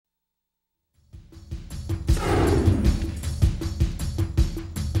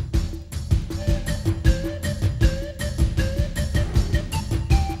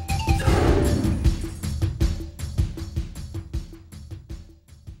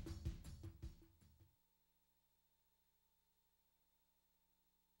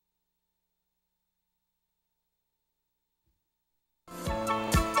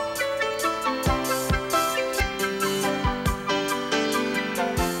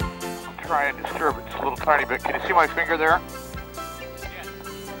try and disturb it just a little tiny bit. Can you see my finger there?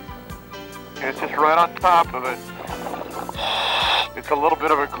 And it's just right on top of it. It's a little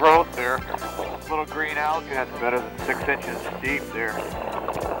bit of a growth there. Little green algae that's better than 6 inches deep there.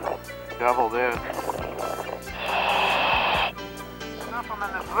 Double this. Stuff them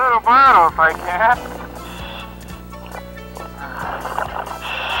in this little bottle if I can.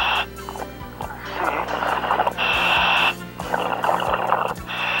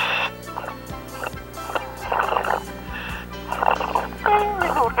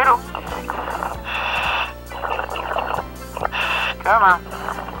 Come on.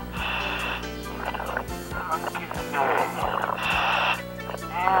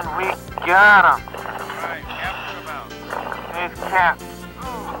 And we got him. Alright, capture him out. He's capped.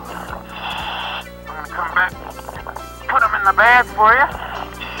 We're going to come back, put him in the bag for you. I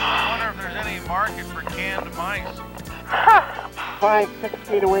wonder if there's any market for canned mice. 5-6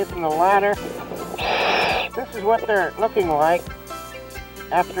 feet away from the ladder. This is what they're looking like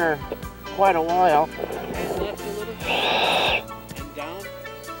after quite a while. And left a little. And down.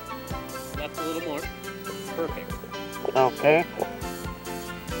 Left a little more. Perfect. Okay.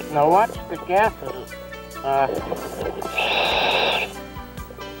 Now watch the gases. A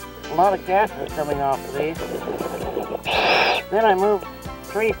lot of gases coming off of these. Then I move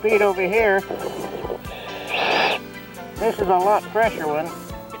 3 feet over here. This is a lot fresher one.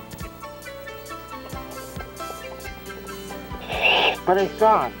 But it's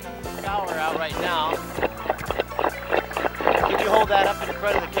gone. Shower out right now. Can you hold that up in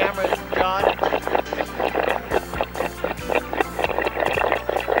front of the camera, John?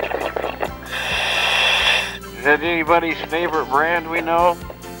 Is that anybody's favorite brand we know?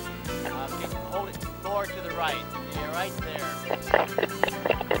 Hold it more to the right. Yeah, right there.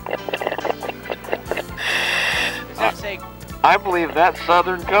 Does that say I believe that's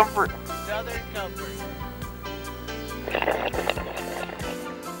Southern Comfort. Southern Comfort?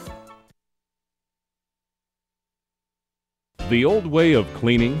 The old way of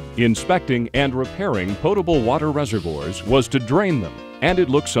cleaning, inspecting, and repairing potable water reservoirs was to drain them, and it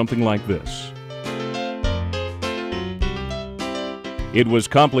looked something like this. It was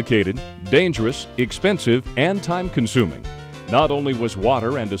complicated, dangerous, expensive, and time-consuming. Not only was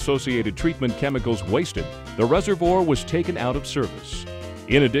water and associated treatment chemicals wasted, the reservoir was taken out of service.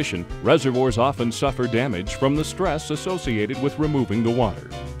 In addition, reservoirs often suffer damage from the stress associated with removing the water.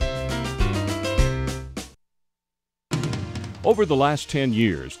 Over the last 10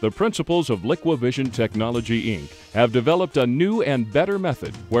 years, the principals of LiquiVision Technology, Inc. have developed a new and better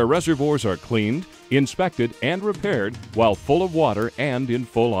method where reservoirs are cleaned, inspected, and repaired while full of water and in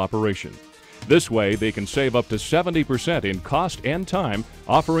full operation. This way, they can save up to 70% in cost and time,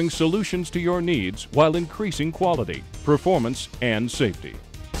 offering solutions to your needs while increasing quality, performance, and safety.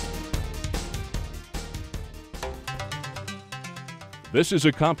 This is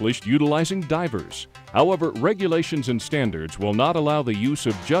accomplished utilizing divers. However, regulations and standards will not allow the use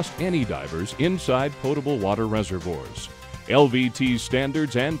of just any divers inside potable water reservoirs. LVT's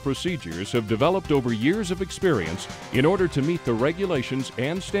standards and procedures have developed over years of experience in order to meet the regulations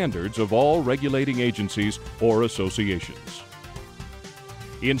and standards of all regulating agencies or associations.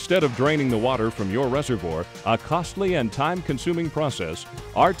 Instead of draining the water from your reservoir, a costly and time-consuming process,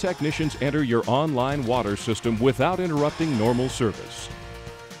 our technicians enter your online water system without interrupting normal service.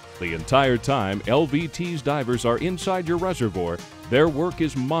 The entire time LVT's divers are inside your reservoir, their work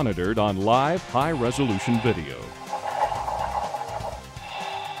is monitored on live, high-resolution video.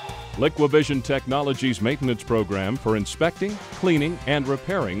 LiquiVision Technology's maintenance program for inspecting, cleaning, and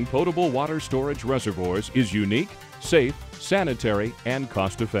repairing potable water storage reservoirs is unique, safe, sanitary, and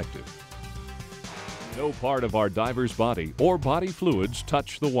cost-effective. No part of our diver's body or body fluids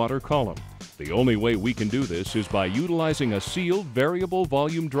touch the water column. The only way we can do this is by utilizing a sealed variable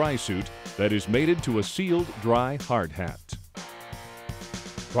volume dry suit that is mated to a sealed dry hard hat.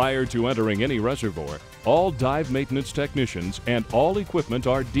 Prior to entering any reservoir, all dive maintenance technicians and all equipment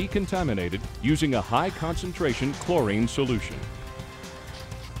are decontaminated using a high concentration chlorine solution.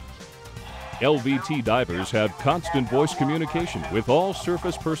 LVT divers have constant voice communication with all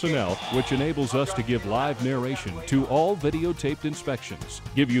surface personnel, which enables us to give live narration to all videotaped inspections,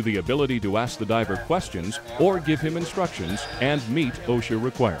 give you the ability to ask the diver questions or give him instructions, and meet OSHA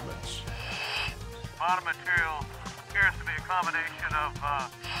requirements. Bottom material appears to be a combination of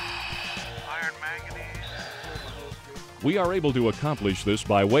iron manganese. We are able to accomplish this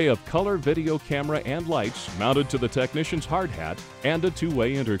by way of color video camera and lights mounted to the technician's hard hat and a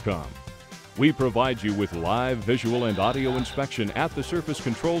two-way intercom. We provide you with live visual and audio inspection at the surface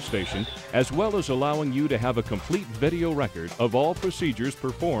control station, as well as allowing you to have a complete video record of all procedures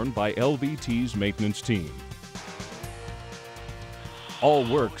performed by LVT's maintenance team. All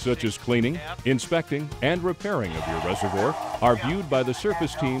work such as cleaning, inspecting, and repairing of your reservoir are viewed by the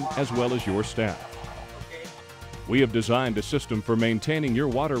surface team as well as your staff. We have designed a system for maintaining your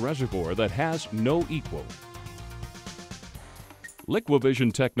water reservoir that has no equal.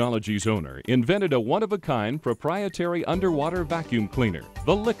 LiquiVision Technology's owner invented a one-of-a-kind proprietary underwater vacuum cleaner,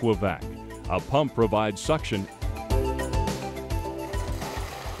 the LiquiVac. A pump provides suction,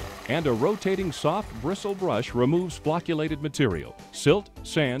 and a rotating soft bristle brush removes flocculated material, silt,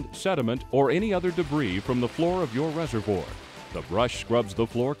 sand, sediment, or any other debris from the floor of your reservoir. The brush scrubs the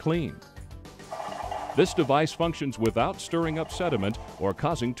floor clean. This device functions without stirring up sediment or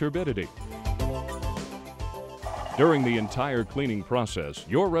causing turbidity. During the entire cleaning process,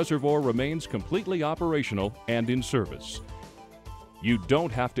 your reservoir remains completely operational and in service. You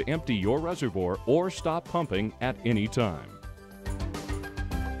don't have to empty your reservoir or stop pumping at any time.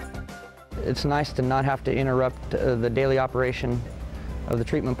 It's nice to not have to interrupt the daily operation of the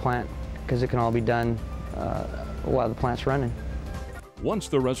treatment plant because it can all be done while the plant's running. Once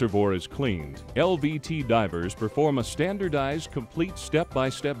the reservoir is cleaned, LVT divers perform a standardized, complete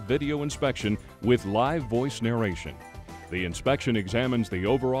step-by-step video inspection with live voice narration. The inspection examines the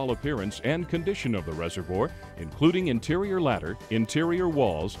overall appearance and condition of the reservoir, including interior ladder, interior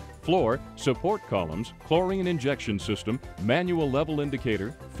walls, floor, support columns, chlorine injection system, manual level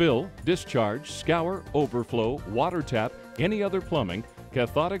indicator, fill, discharge, scour, overflow, water tap, any other plumbing,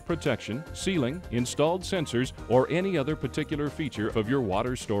 cathodic protection, sealing, installed sensors, or any other particular feature of your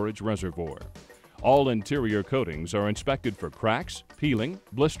water storage reservoir. All interior coatings are inspected for cracks, peeling,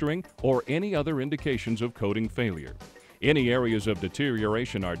 blistering, or any other indications of coating failure. Any areas of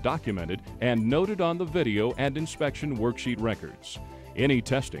deterioration are documented and noted on the video and inspection worksheet records. Any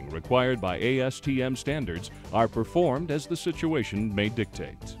testing required by ASTM standards are performed as the situation may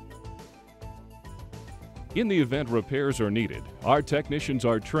dictate. In the event repairs are needed, our technicians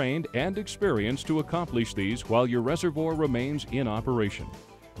are trained and experienced to accomplish these while your reservoir remains in operation.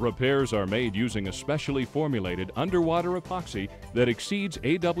 Repairs are made using a specially formulated underwater epoxy that exceeds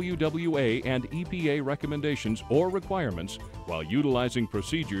AWWA and EPA recommendations or requirements while utilizing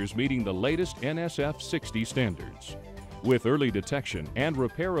procedures meeting the latest NSF 60 standards. With early detection and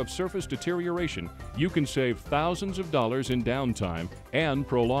repair of surface deterioration, you can save thousands of dollars in downtime and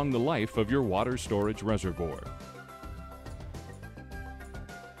prolong the life of your water storage reservoir.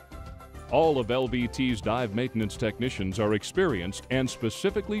 All of LVT's dive maintenance technicians are experienced and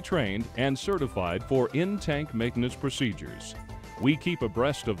specifically trained and certified for in-tank maintenance procedures. We keep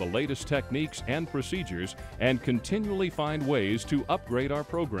abreast of the latest techniques and procedures and continually find ways to upgrade our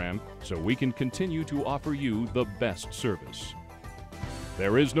program so we can continue to offer you the best service.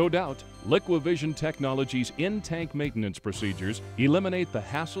 There is no doubt, LiquiVision Technology's in-tank maintenance procedures eliminate the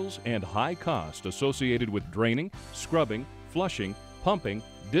hassles and high cost associated with draining, scrubbing, flushing, pumping,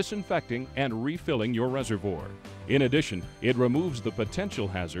 disinfecting, and refilling your reservoir. In addition, it removes the potential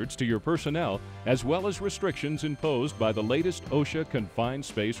hazards to your personnel as well as restrictions imposed by the latest OSHA confined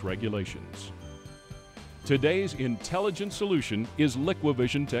space regulations. Today's intelligent solution is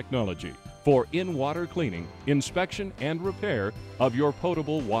LiquiVision Technology for in-water cleaning, inspection, and repair of your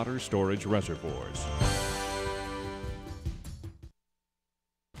potable water storage reservoirs.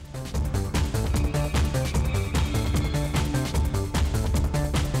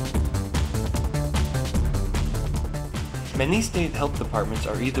 Many state health departments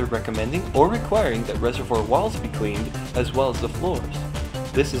are either recommending or requiring that reservoir walls be cleaned as well as the floors.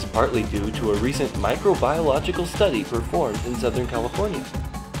 This is partly due to a recent microbiological study performed in Southern California.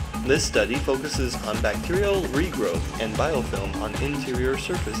 This study focuses on bacterial regrowth and biofilm on interior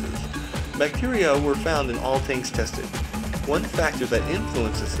surfaces. Bacteria were found in all tanks tested. One factor that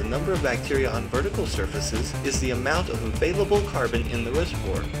influences the number of bacteria on vertical surfaces is the amount of available carbon in the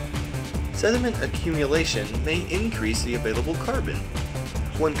reservoir. Sediment accumulation may increase the available carbon.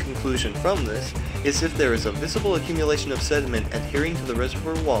 One conclusion from this is if there is a visible accumulation of sediment adhering to the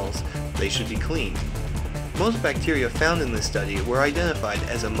reservoir walls, they should be cleaned. Most bacteria found in this study were identified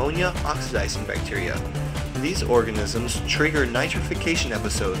as ammonia oxidizing bacteria. These organisms trigger nitrification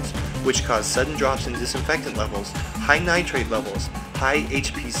episodes, which cause sudden drops in disinfectant levels, high nitrate levels, high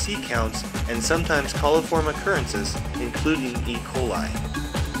HPC counts, and sometimes coliform occurrences, including E. coli.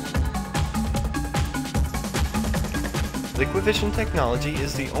 LiquiVision Technology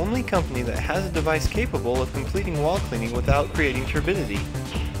is the only company that has a device capable of completing wall cleaning without creating turbidity.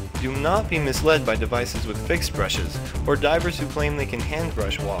 Do not be misled by devices with fixed brushes or divers who claim they can hand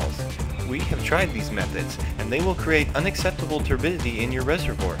brush walls. We have tried these methods, and they will create unacceptable turbidity in your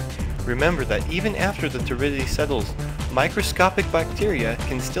reservoir. Remember that even after the turbidity settles, microscopic bacteria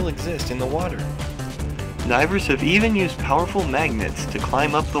can still exist in the water. Divers have even used powerful magnets to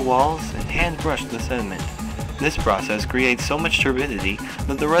climb up the walls and hand brush the sediment. This process creates so much turbidity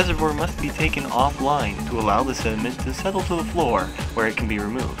that the reservoir must be taken offline to allow the sediment to settle to the floor where it can be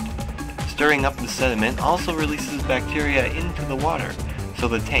removed. Stirring up the sediment also releases bacteria into the water, so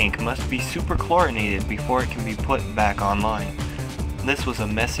the tank must be superchlorinated before it can be put back online. This was a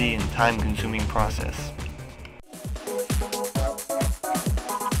messy and time-consuming process.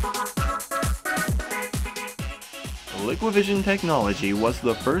 LiquiVision Technology was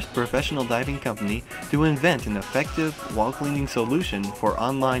the first professional diving company to invent an effective wall cleaning solution for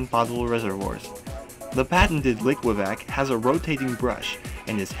online potable reservoirs. The patented LiquiVac has a rotating brush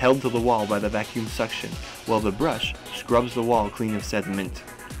and is held to the wall by the vacuum suction, while the brush scrubs the wall clean of sediment.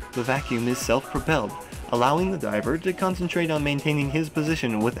 The vacuum is self-propelled, allowing the diver to concentrate on maintaining his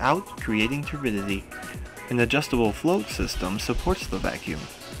position without creating turbidity. An adjustable float system supports the vacuum.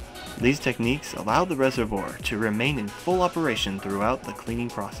 These techniques allow the reservoir to remain in full operation throughout the cleaning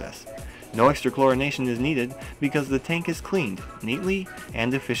process. No extra chlorination is needed because the tank is cleaned neatly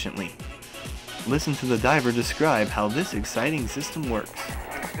and efficiently. Listen to the diver describe how this exciting system works.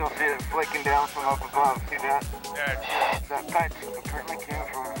 You can still see it flaking down from up above. See that? Yeah. That pipe apparently came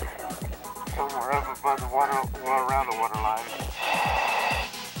from somewhere up above the water, well, around the water line.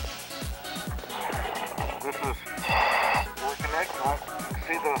 This is working excellent.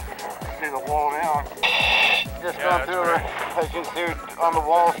 You can see the wall now. Just going through, as you can see on the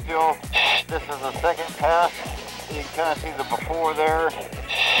wall still, this is the second pass. You can kind of see the before there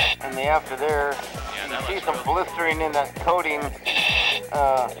and the after there. Yeah, you can see some blistering in that coating.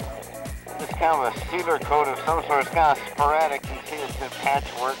 It's kind of a sealer coat of some sort. It's kind of sporadic. You can see it's in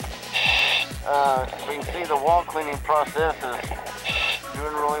patchwork. We can see the wall cleaning process is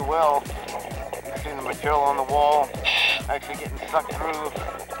doing really well. You can see the material on the wall actually getting sucked through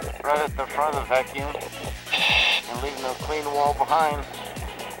right at the front of the vacuum and leaving a clean wall behind.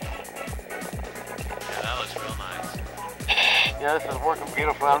 Yeah, that looks real nice. Yeah, this is working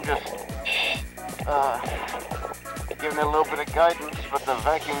beautiful. I'm just giving it a little bit of guidance, but the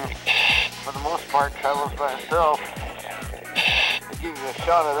vacuum, for the most part, travels by itself. To give you a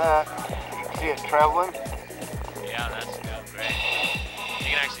shot of that, you can see it traveling. Yeah, that's good. Great. You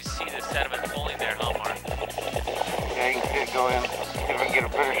can actually see the sediment pulling there, huh, Mark? Yeah, you can see it go in. See if I can get a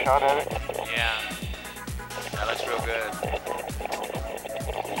better shot at it. Yeah. That looks real good.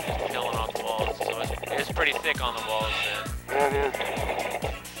 It's peeling off the walls. So it's pretty thick on the walls then. Yeah, it is.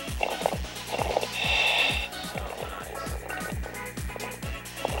 So nice.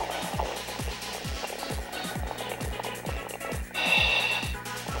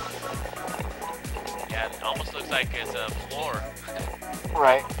 Yeah, it almost looks like it's a floor.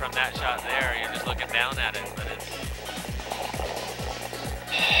 Right. From that shot there, you're just looking down at it, but it's...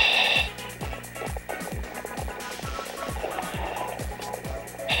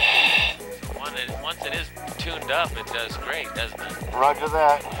 So once it is tuned up, it does great, doesn't it? Roger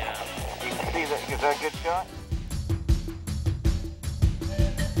that. Yeah. You can see that. Is that a good shot?